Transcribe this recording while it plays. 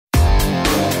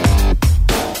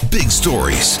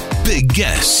stories, big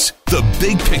guests, the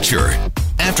big picture.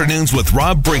 Afternoons with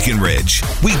Rob Breckenridge.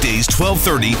 Weekdays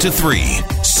 12:30 to 3,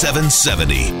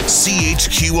 770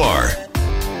 CHQR.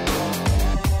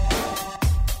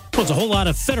 Well, it's a whole lot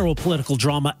of federal political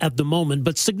drama at the moment,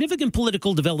 but significant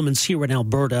political developments here in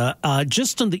Alberta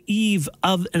just on the eve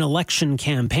of an election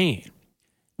campaign.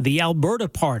 The Alberta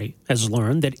Party has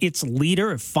learned that its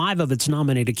leader, 5 of its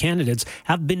nominated candidates,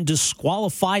 have been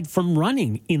disqualified from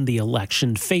running in the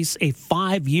election, face a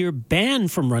 5-year ban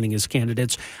from running as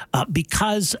candidates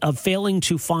because of failing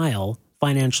to file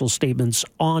financial statements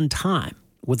on time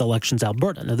with Elections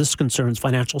Alberta. Now, this concerns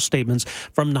financial statements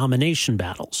from nomination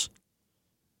battles.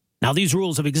 Now, these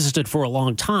rules have existed for a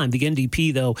long time. The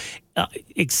NDP, though,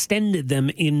 extended them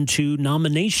into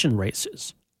nomination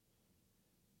races.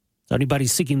 So anybody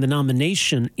seeking the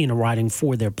nomination in a riding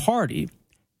for their party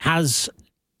has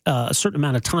a certain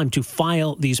amount of time to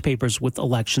file these papers with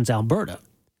Elections Alberta.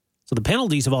 So the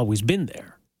penalties have always been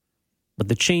there. But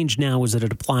the change now is that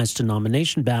it applies to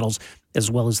nomination battles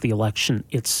as well as the election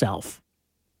itself.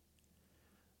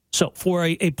 So for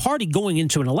a party going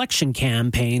into an election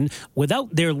campaign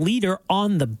without their leader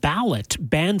on the ballot,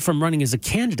 banned from running as a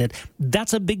candidate,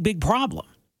 that's a big, big problem.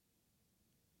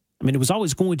 I mean, it was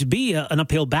always going to be an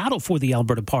uphill battle for the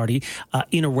Alberta Party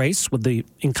in a race with the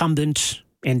incumbent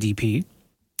NDP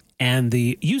and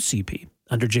the UCP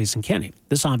under Jason Kenney.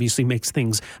 This obviously makes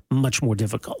things much more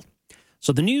difficult.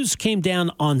 So the news came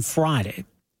down on Friday.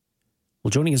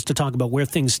 Well, joining us to talk about where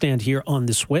things stand here on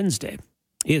this Wednesday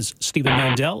is Stephen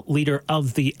Mandel, leader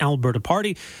of the Alberta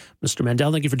Party. Mr.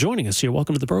 Mandel, thank you for joining us here.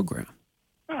 Welcome to the program.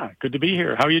 Good to be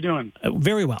here. How are you doing?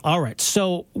 Very well. All right.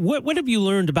 So what have you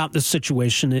learned about this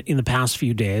situation in the past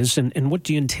few days, and what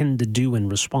do you intend to do in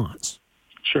response?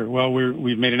 Sure. Well,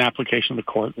 we've made an application to the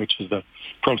court, which is the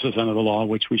process under the law,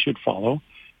 which we should follow.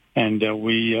 And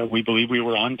we believe we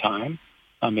were on time.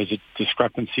 There's a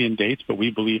discrepancy in dates, but we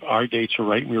believe our dates are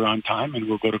right. We were on time, and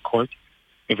we'll go to court.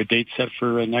 We have a date set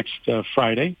for next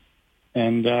Friday,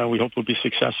 and we hope we'll be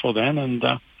successful then, and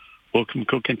we'll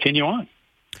continue on.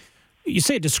 You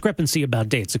say a discrepancy about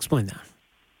dates. Explain that.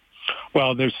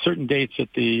 Well, there's certain dates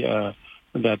that the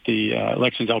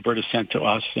Elections Alberta sent to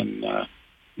us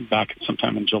back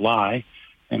sometime in July,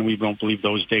 and we don't believe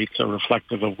those dates are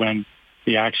reflective of when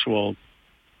the actual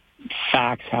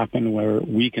facts happen where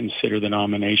we consider the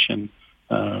nomination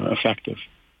effective.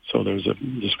 So there's a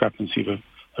discrepancy of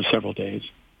several days.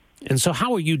 And so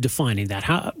how are you defining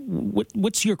that?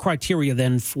 What's your criteria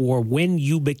then for when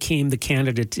you became the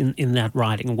candidate in that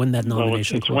riding, when that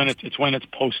nomination closed? It's when it's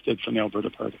posted from the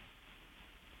Alberta Party.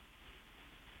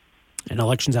 And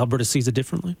Elections Alberta sees it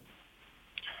differently?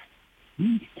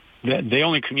 They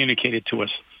only communicated to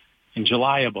us in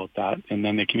July about that, and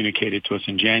then they communicated to us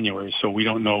in January, so we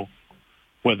don't know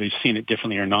whether they've seen it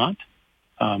differently or not.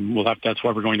 That's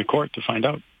why we're going to court to find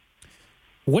out.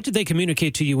 What did they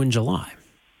communicate to you in July?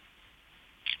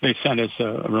 They sent us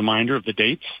a reminder of the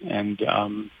dates, and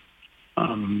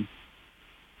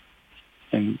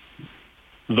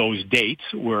those dates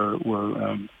were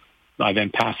I then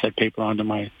passed that paper on to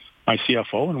my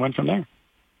CFO and went from there.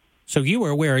 So you were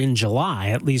aware in July,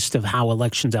 at least, of how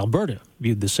Elections Alberta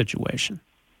viewed the situation?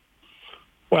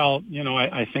 Well,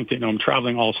 I think that I'm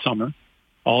traveling all summer,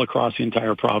 all across the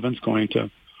entire province, going to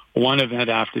one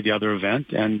event after the other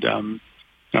event, and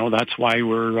that's why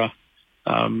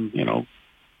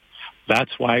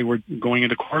that's why we're going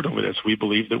into court over this. We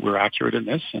believe that we're accurate in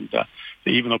this, and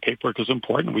even though paperwork is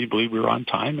important, we believe we were on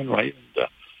time and right,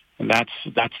 and that's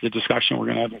the discussion we're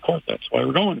going to have in court. That's why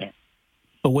we're going there.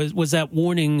 But was that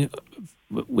warning,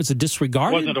 was it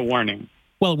disregarded? It wasn't a warning.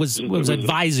 Well, it was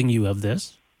advising you of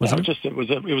this. It was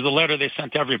a letter they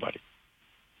sent to everybody.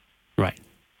 Right.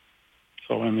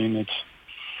 So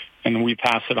and we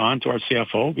pass it on to our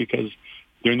CFO because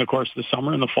during the course of the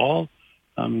summer and the fall,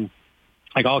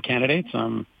 like all candidates,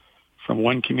 from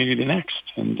one community to the next,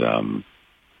 and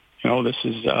this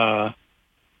is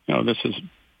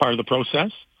part of the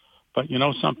process. But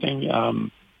something,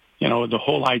 the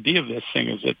whole idea of this thing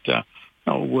is that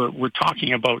we're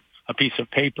talking about a piece of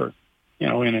paper,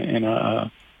 in a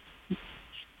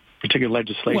particular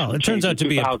legislation. Well, it turns out to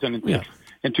be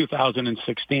in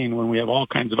 2016 when we have all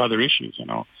kinds of other issues. We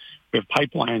have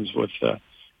pipelines with a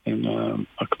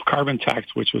carbon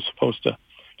tax, which was supposed to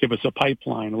give us a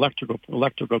pipeline,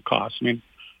 electrical costs.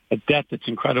 A debt that's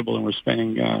incredible, and we're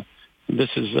spending. This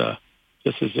is a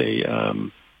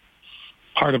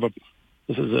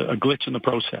glitch in the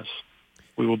process.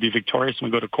 We will be victorious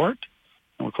when we go to court,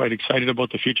 and we're quite excited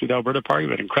about the future of the Alberta Party.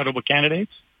 We have incredible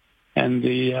candidates, and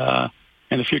the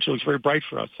future looks very bright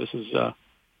for us. This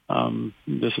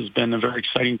has been a very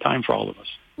exciting time for all of us.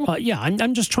 Well, yeah,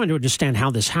 I'm just trying to understand how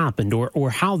this happened or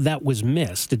how that was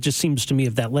missed. It just seems to me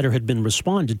if that letter had been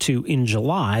responded to in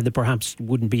July, that perhaps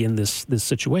wouldn't be in this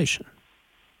situation.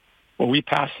 Well, we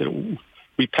passed it.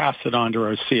 We passed it on to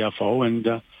our CFO, and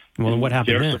and what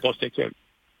happened they're then? supposed to take it.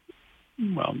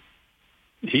 Well,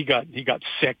 he got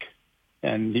sick,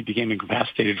 and he became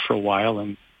incapacitated for a while,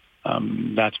 and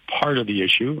that's part of the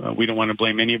issue. We don't want to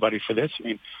blame anybody for this. I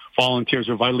mean, volunteers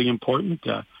are vitally important.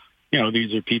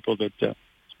 These are people that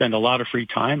spend a lot of free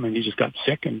time, and he just got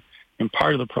sick, and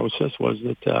part of the process was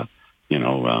that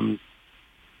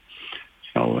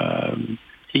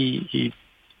he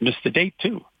missed the date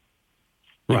too.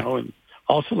 Right. And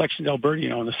also Elections Alberta,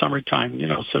 in the summertime,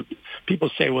 so people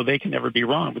say, well, they can never be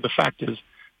wrong. But the fact is,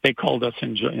 they called us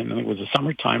in it was the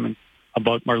summertime and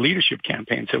about our leadership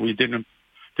campaign, said we didn't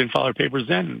file our papers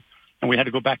then, and we had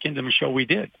to go back into them and show we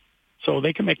did. So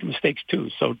they can make mistakes too.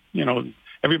 So,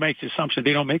 everybody makes the assumption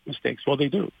they don't make mistakes. Well, they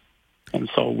do. And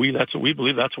so that's what we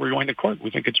believe. That's where we're going to court. We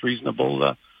think it's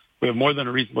reasonable. We have more than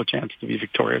a reasonable chance to be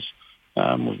victorious.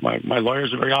 My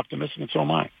lawyers are very optimistic, and so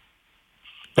am I.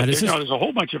 But there's a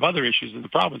whole bunch of other issues in the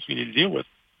province we need to deal with,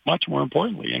 much more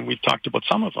importantly, and we've talked about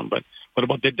some of them. But what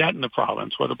about the debt in the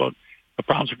province? What about the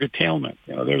province of curtailment?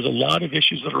 There's a lot of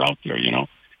issues that are out there.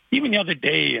 Even the other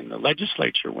day in the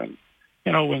legislature, when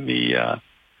the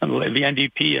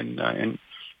NDP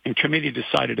and committee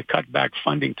decided to cut back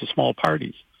funding to small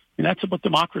parties, and that's about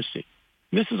democracy.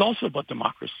 And this is also about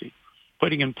democracy,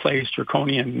 putting in place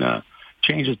draconian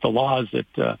changes to laws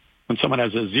that when someone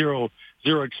has a zero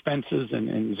expenses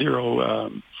and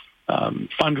zero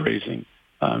fundraising,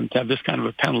 to have this kind of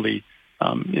a penalty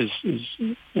is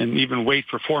and even wait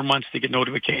for 4 months to get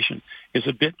notification is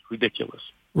a bit ridiculous.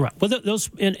 Right. Well,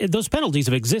 those penalties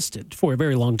have existed for a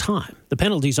very long time. The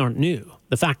penalties aren't new.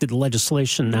 The fact that the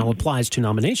legislation now applies to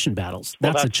nomination battles,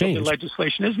 that's a change. The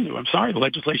legislation is new. I'm sorry, the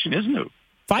legislation is new.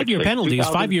 5-year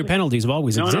penalties have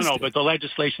always existed. No, but the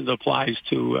legislation that applies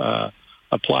to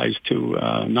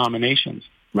nominations.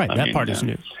 Right, that part is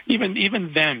new.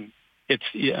 Even then, it's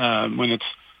when it's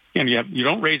you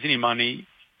don't raise any money,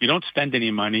 you don't spend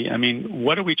any money. I mean,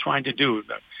 what are we trying to do?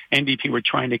 The NDP, we're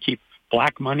trying to keep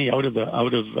black money out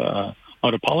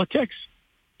of politics.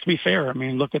 To be fair, I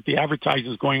mean, look at the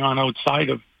advertisements going on outside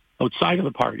of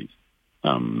the parties.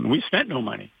 We spent no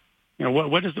money.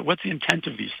 What's the intent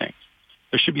of these things?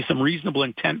 There should be some reasonable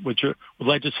intent with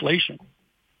legislation.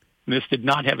 And this did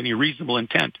not have any reasonable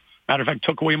intent. Matter of fact,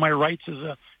 took away my rights as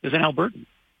an Albertan.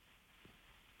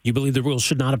 You believe the rules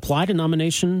should not apply to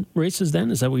nomination races?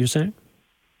 Then is that what you're saying?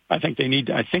 I think there needs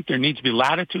to be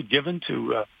latitude given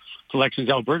to Elections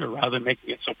Alberta rather than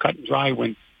making it so cut and dry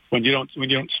when you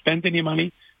don't spend any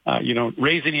money, you don't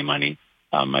raise any money.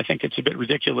 I think it's a bit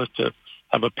ridiculous to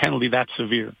have a penalty that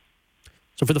severe.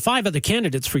 So for the 5 other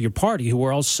candidates for your party who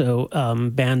were also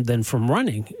banned then from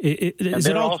running, is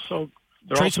it all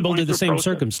traceable to the same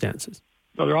circumstances?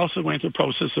 So they're also going through a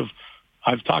process of,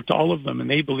 I've talked to all of them, and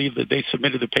they believe that they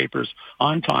submitted the papers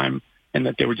on time and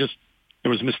that there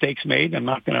was mistakes made. I'm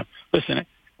not going to listen.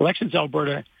 Elections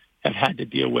Alberta have had to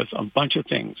deal with a bunch of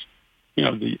things.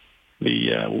 The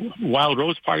Wild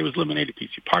Rose Party was eliminated,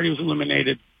 PC Party was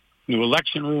eliminated, new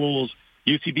election rules,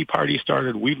 UCB Party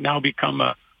started. We've now become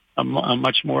a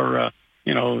much more, a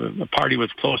party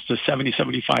with close to 70,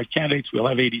 75 candidates. We'll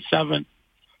have 87.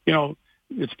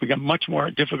 It's become much more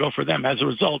difficult for them. As a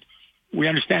result, we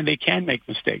understand they can make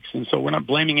mistakes. And so we're not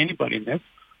blaming anybody in this.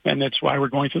 And that's why we're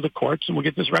going through the courts, and we'll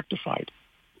get this rectified.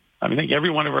 I think every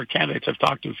one of our candidates I've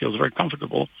talked to feels very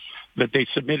comfortable that they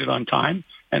submitted on time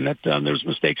and that there's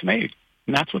mistakes made.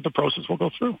 And that's what the process will go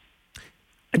through.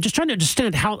 I'm just trying to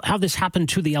understand how this happened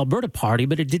to the Alberta Party,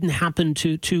 but it didn't happen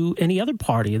to any other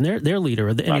party and their leader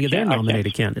or any of their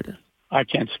nominated candidates. I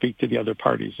can't speak to the other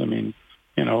parties. I mean,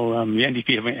 the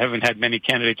NDP haven't had many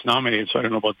candidates nominated, so I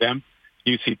don't know about them.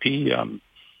 UCP,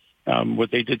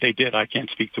 what they did. I can't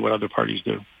speak to what other parties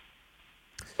do.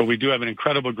 But we do have an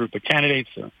incredible group of candidates,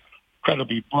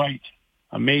 incredibly bright,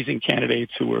 amazing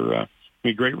candidates who are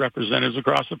great representatives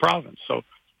across the province. So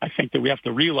I think that we have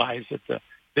to realize that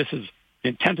the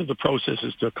intent of the process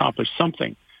is to accomplish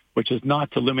something, which is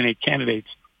not to eliminate candidates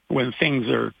when things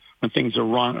are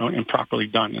wrong or improperly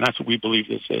done. And that's what we believe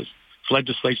this is. This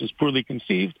legislation is poorly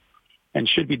conceived and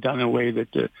should be done in a way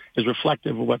that is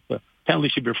reflective of what the penalty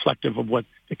should be reflective of what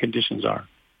the conditions are.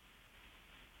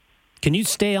 Can you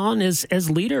stay on as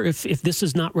leader if this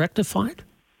is not rectified?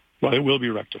 Well, it will be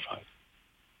rectified.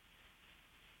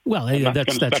 Well,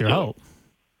 that's your hope.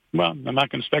 Well, I'm not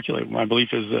going to speculate. My belief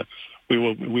is that we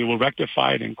will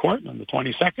rectify it in court on the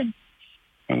 22nd,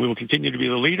 and we will continue to be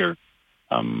the leader.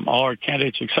 All our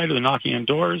candidates are excited. They're knocking on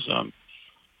doors.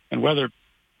 And whether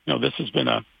this has been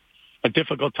a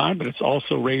difficult time, but it's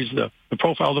also raised the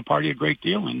profile of the party a great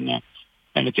deal, and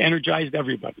it's energized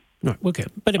everybody. Right, okay,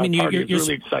 but I mean, you're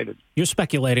really excited. You're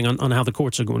speculating on how the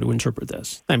courts are going to interpret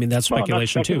this. I mean, that's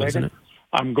speculation too, isn't it?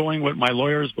 I'm going what my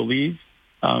lawyers believe,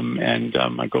 and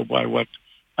I go by what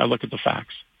I look at the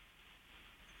facts.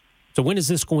 So when is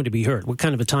this going to be heard? What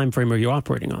kind of a time frame are you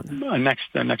operating on?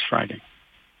 Next Friday.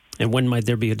 And when might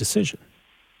there be a decision?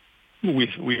 We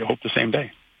hope the same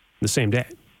day. The same day?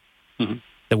 Mm-hmm.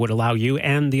 That would allow you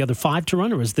and the other 5 to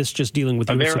run, or is this just dealing with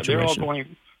your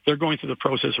situation? They're going through the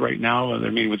process right now.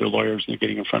 They're meeting with their lawyers and they're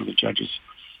getting in front of the judges.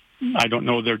 I don't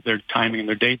know their timing and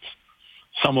their dates.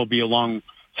 Some will be along,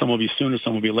 some will be sooner,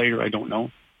 some will be later. I don't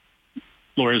know.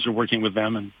 Lawyers are working with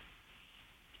them, and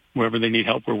wherever they need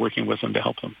help, we're working with them to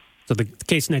help them. So the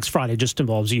case next Friday just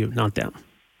involves you, not them?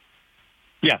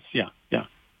 Yes, yeah.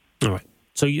 All right.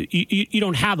 So you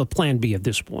don't have a plan B at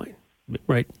this point,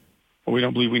 right? Well, we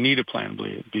don't believe we need a plan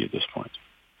B at this point.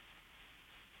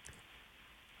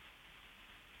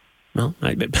 Well,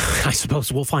 I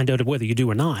suppose we'll find out whether you do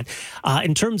or not.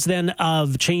 In terms then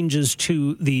of changes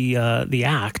to the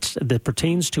act that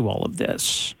pertains to all of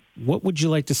this, what would you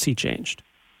like to see changed?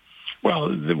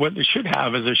 Well, what they should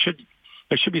have is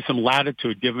there should be some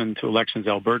latitude given to Elections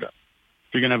Alberta.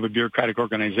 If you're going to have a bureaucratic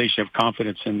organization, have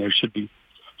confidence in, there should be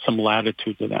some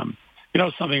latitude to them.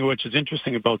 Something which is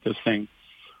interesting about this thing,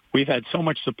 we've had so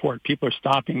much support. People are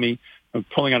stopping me,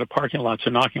 pulling out of parking lots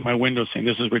and knocking on my window saying,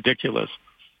 this is ridiculous.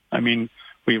 I mean,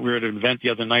 we were at an event the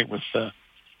other night with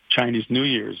Chinese New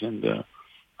Year's, and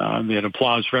they had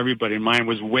applause for everybody. And mine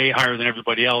was way higher than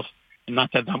everybody else, and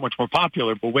not that much more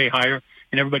popular, but way higher.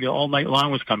 And everybody all night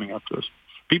long was coming up to us.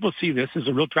 People see this as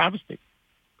a real travesty.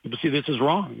 People see this as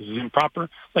wrong. This is improper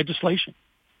legislation.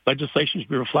 Legislation should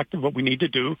be reflective of what we need to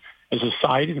do as a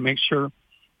society to make sure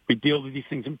we deal with these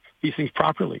things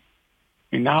properly.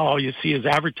 And now all you see is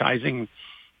advertising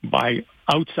by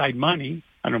outside money.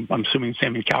 I'm assuming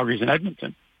same in Calgary as in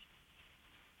Edmonton.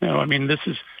 This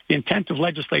is the intent of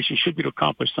legislation should be to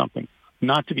accomplish something,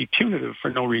 not to be punitive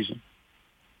for no reason.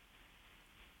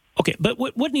 Okay, but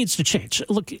what needs to change?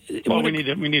 Look, we need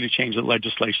to change the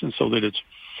legislation so that it's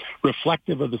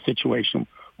reflective of the situation.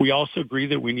 We also agree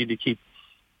that we need to keep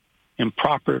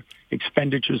improper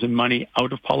expenditures and money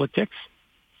out of politics.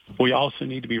 We also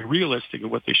need to be realistic of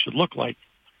what they should look like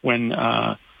when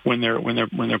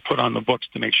they're put on the books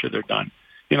to make sure they're done.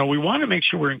 We want to make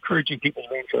sure we're encouraging people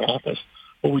to run for office.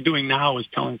 What we're doing now is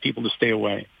telling people to stay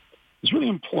away. It's really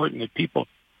important that people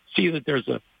see that there's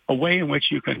a way in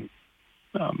which you can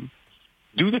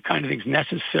do the kind of things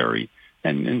necessary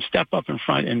and step up in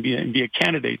front and be a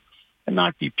candidate and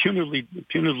not be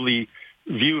punitively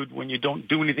viewed when you don't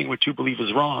do anything which you believe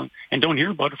is wrong and don't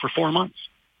hear about it for 4 months.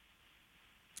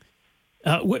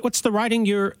 What's the riding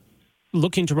you're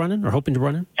looking to run in or hoping to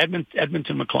run in?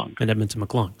 Edmonton-McClung. And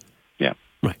Edmonton-McClung. Yeah.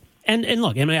 Right. And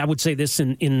look, I would say this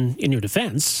in your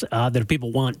defense, that if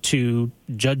people want to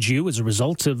judge you as a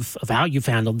result of how you've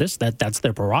handled this, that's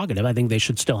their prerogative. I think they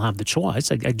should still have the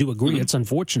choice. I do agree it's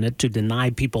unfortunate to deny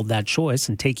people that choice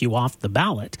and take you off the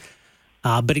ballot.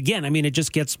 But again, it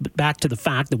just gets back to the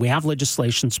fact that we have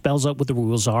legislation, spells out what the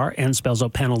rules are, and spells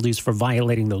out penalties for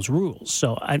violating those rules.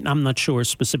 So I'm not sure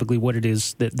specifically what it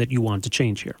is that you want to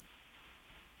change here.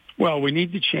 Well, we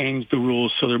need to change the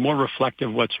rules so they're more reflective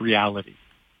of what's reality.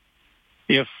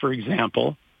 If, for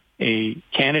example, a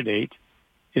candidate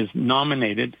is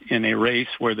nominated in a race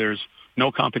where there's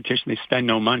no competition, they spend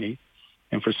no money,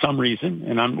 and for some reason,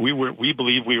 and we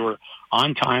believe we were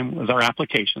on time with our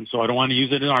application, so I don't want to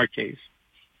use it in our case,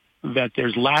 that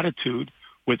there's latitude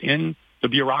within the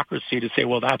bureaucracy to say,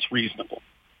 well, that's reasonable.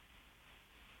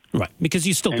 Right, because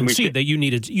you still concede that you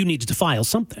needed to file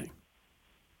something.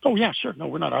 Oh, yeah, sure. No,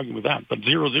 we're not arguing with that. But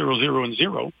 0, 0, 0, and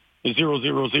 0 is 0,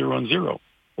 0, 0, and 0.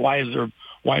 Why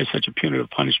is such a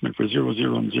punitive punishment for 0,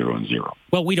 0, and 0, and 0?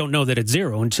 Well, we don't know that it's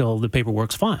 0 until the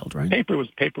paperwork's filed, right?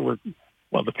 Paperwork.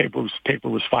 Well, the paper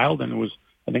was filed, and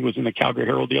I think it was in the Calgary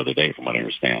Herald the other day, from what I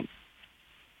understand.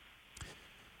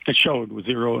 It showed with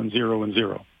 0 and 0 and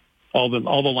 0. All the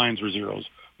lines were zeros.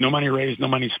 No money raised, no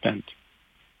money spent.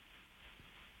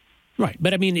 Right,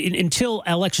 but until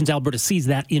Elections Alberta sees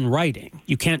that in writing,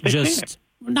 you can't just.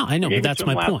 No, I know, but that's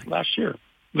my point. Last year,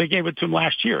 they gave it to him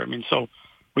last year. So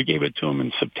we gave it to him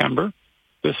in September.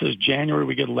 This is January.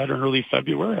 We get a letter in early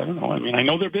February. I don't know. I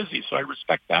know they're busy, so I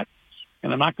respect that.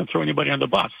 And I'm not going to throw anybody on the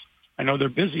bus. I know they're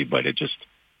busy, but it just,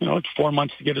 it's 4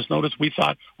 months to get us notice. We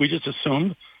just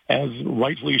assumed, as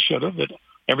rightfully should have, that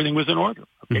everything was in order.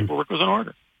 The paperwork was in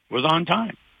order. It was on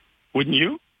time. Wouldn't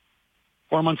you?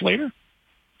 4 months later?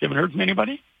 You haven't heard from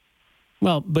anybody?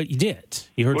 Well, but you did.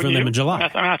 You heard from them in July.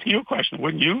 I'm asking you a question.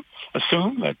 Wouldn't you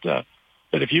assume that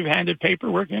if you handed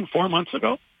paperwork in 4 months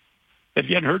ago, that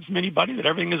you hadn't heard from anybody, that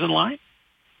everything is in line?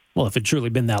 Well, if it's truly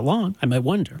been that long, I might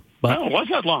wonder. But No, it was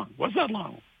that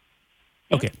long.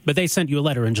 Okay, but they sent you a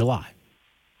letter in July.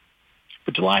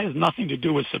 But July has nothing to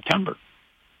do with September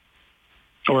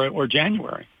or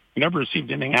January. We never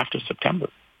received anything after September,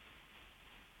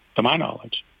 to my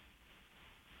knowledge.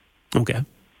 Okay.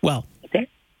 Well, okay.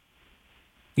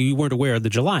 You weren't aware of the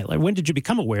July letter. When did you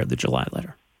become aware of the July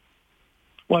letter?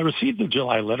 Well, I received the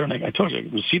July letter, and I told you,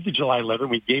 I received the July letter,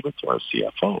 and we gave it to our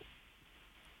CFO.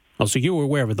 Oh, so you were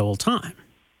aware of it the whole time?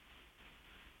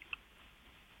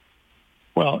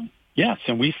 Well, yes,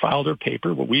 and we filed our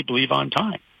paper, what we believe, on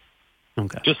time.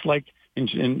 Okay. Just like in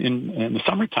the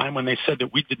summertime when they said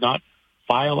that we did not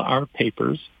file our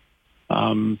papers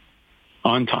on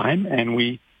time, and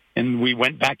we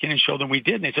went back in and showed them we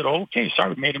did, and they said, "Oh, okay,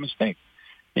 sorry, we made a mistake."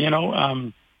 We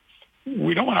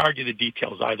don't want to argue the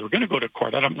details either. We're going to go to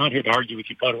court. I'm not here to argue with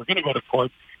you, but we're going to go to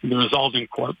court, and the result's in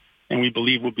court, and we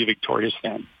believe we'll be victorious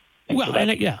then. Well, that's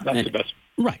the best.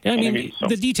 Right. I mean,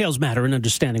 the details matter in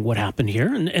understanding what happened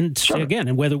here, and sure. Again,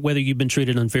 and whether you've been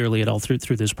treated unfairly at all through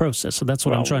this process. So that's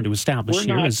what I'm trying to establish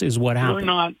here is what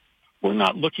happened. We're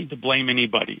not looking to blame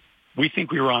anybody. We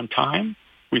think we were on time,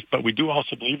 but we do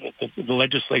also believe that the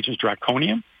legislation is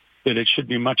draconian, that it should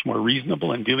be much more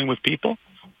reasonable in dealing with people,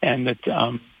 and that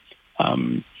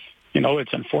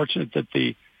it's unfortunate that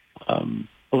the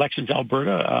Elections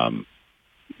Alberta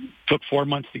took 4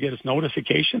 months to get its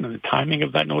notification and the timing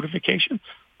of that notification.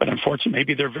 But unfortunately,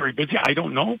 maybe they're very busy. I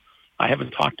don't know. I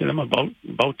haven't talked to them about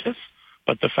this.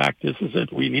 But the fact is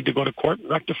that we need to go to court and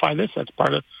rectify this. That's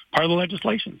part of the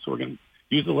legislation. So we're going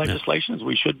to use the legislation as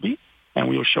we should be, and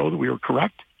we will show that we were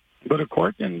correct. Go to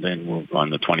court, and then we'll on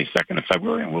the 22nd of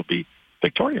February, and we'll be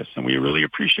victorious. And we really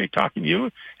appreciate talking to you.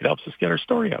 It helps us get our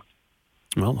story out.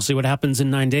 Well, we'll see what happens in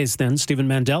 9 days then. Stephen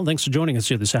Mandel, thanks for joining us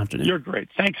here this afternoon. You're great.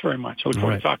 Thanks very much. I look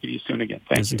forward to talking to you soon again.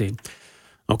 Thanks. Yes, indeed.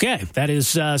 Okay, that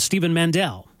is Stephen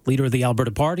Mandel, leader of the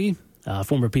Alberta Party,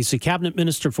 former PC cabinet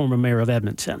minister, former mayor of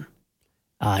Edmonton.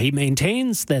 He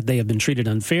maintains that they have been treated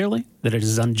unfairly, that it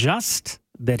is unjust,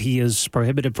 that he is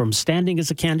prohibited from standing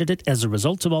as a candidate as a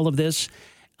result of all of this,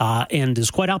 and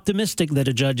is quite optimistic that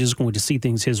a judge is going to see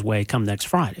things his way come next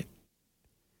Friday.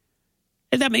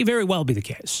 And that may very well be the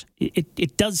case.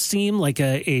 It does seem like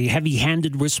a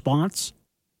heavy-handed response,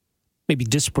 maybe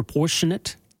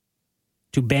disproportionate,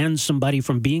 to ban somebody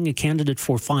from being a candidate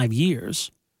for 5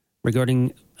 years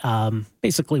regarding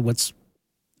basically what's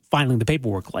filing the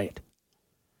paperwork late.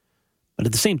 But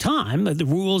at the same time, the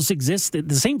rules exist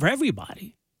the same for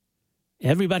everybody.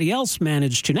 Everybody else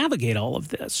managed to navigate all of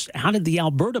this. How did the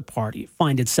Alberta Party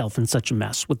find itself in such a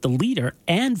mess with the leader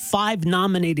and 5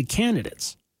 nominated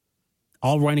candidates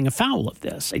all running afoul of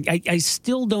this? I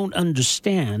still don't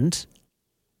understand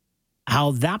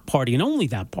how that party, and only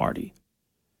that party,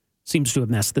 seems to have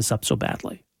messed this up so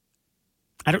badly.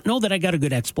 I don't know that I got a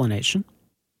good explanation,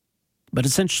 but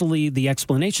essentially the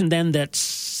explanation then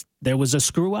that there was a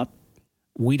screw-up,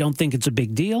 we don't think it's a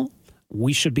big deal,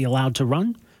 we should be allowed to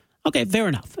run. Okay, fair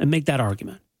enough, and make that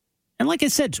argument. And like I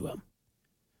said to him,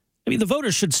 I mean, the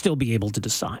voters should still be able to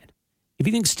decide. If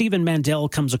you think Stephen Mandel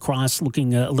comes across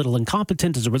looking a little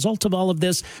incompetent as a result of all of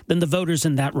this, then the voters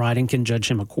in that riding can judge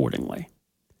him accordingly.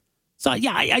 So,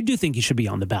 yeah, I do think he should be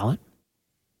on the ballot.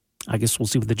 I guess we'll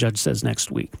see what the judge says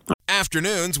next week.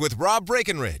 Afternoons with Rob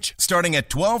Breckenridge, starting at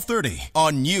 12:30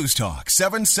 on News Talk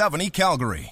 770 Calgary.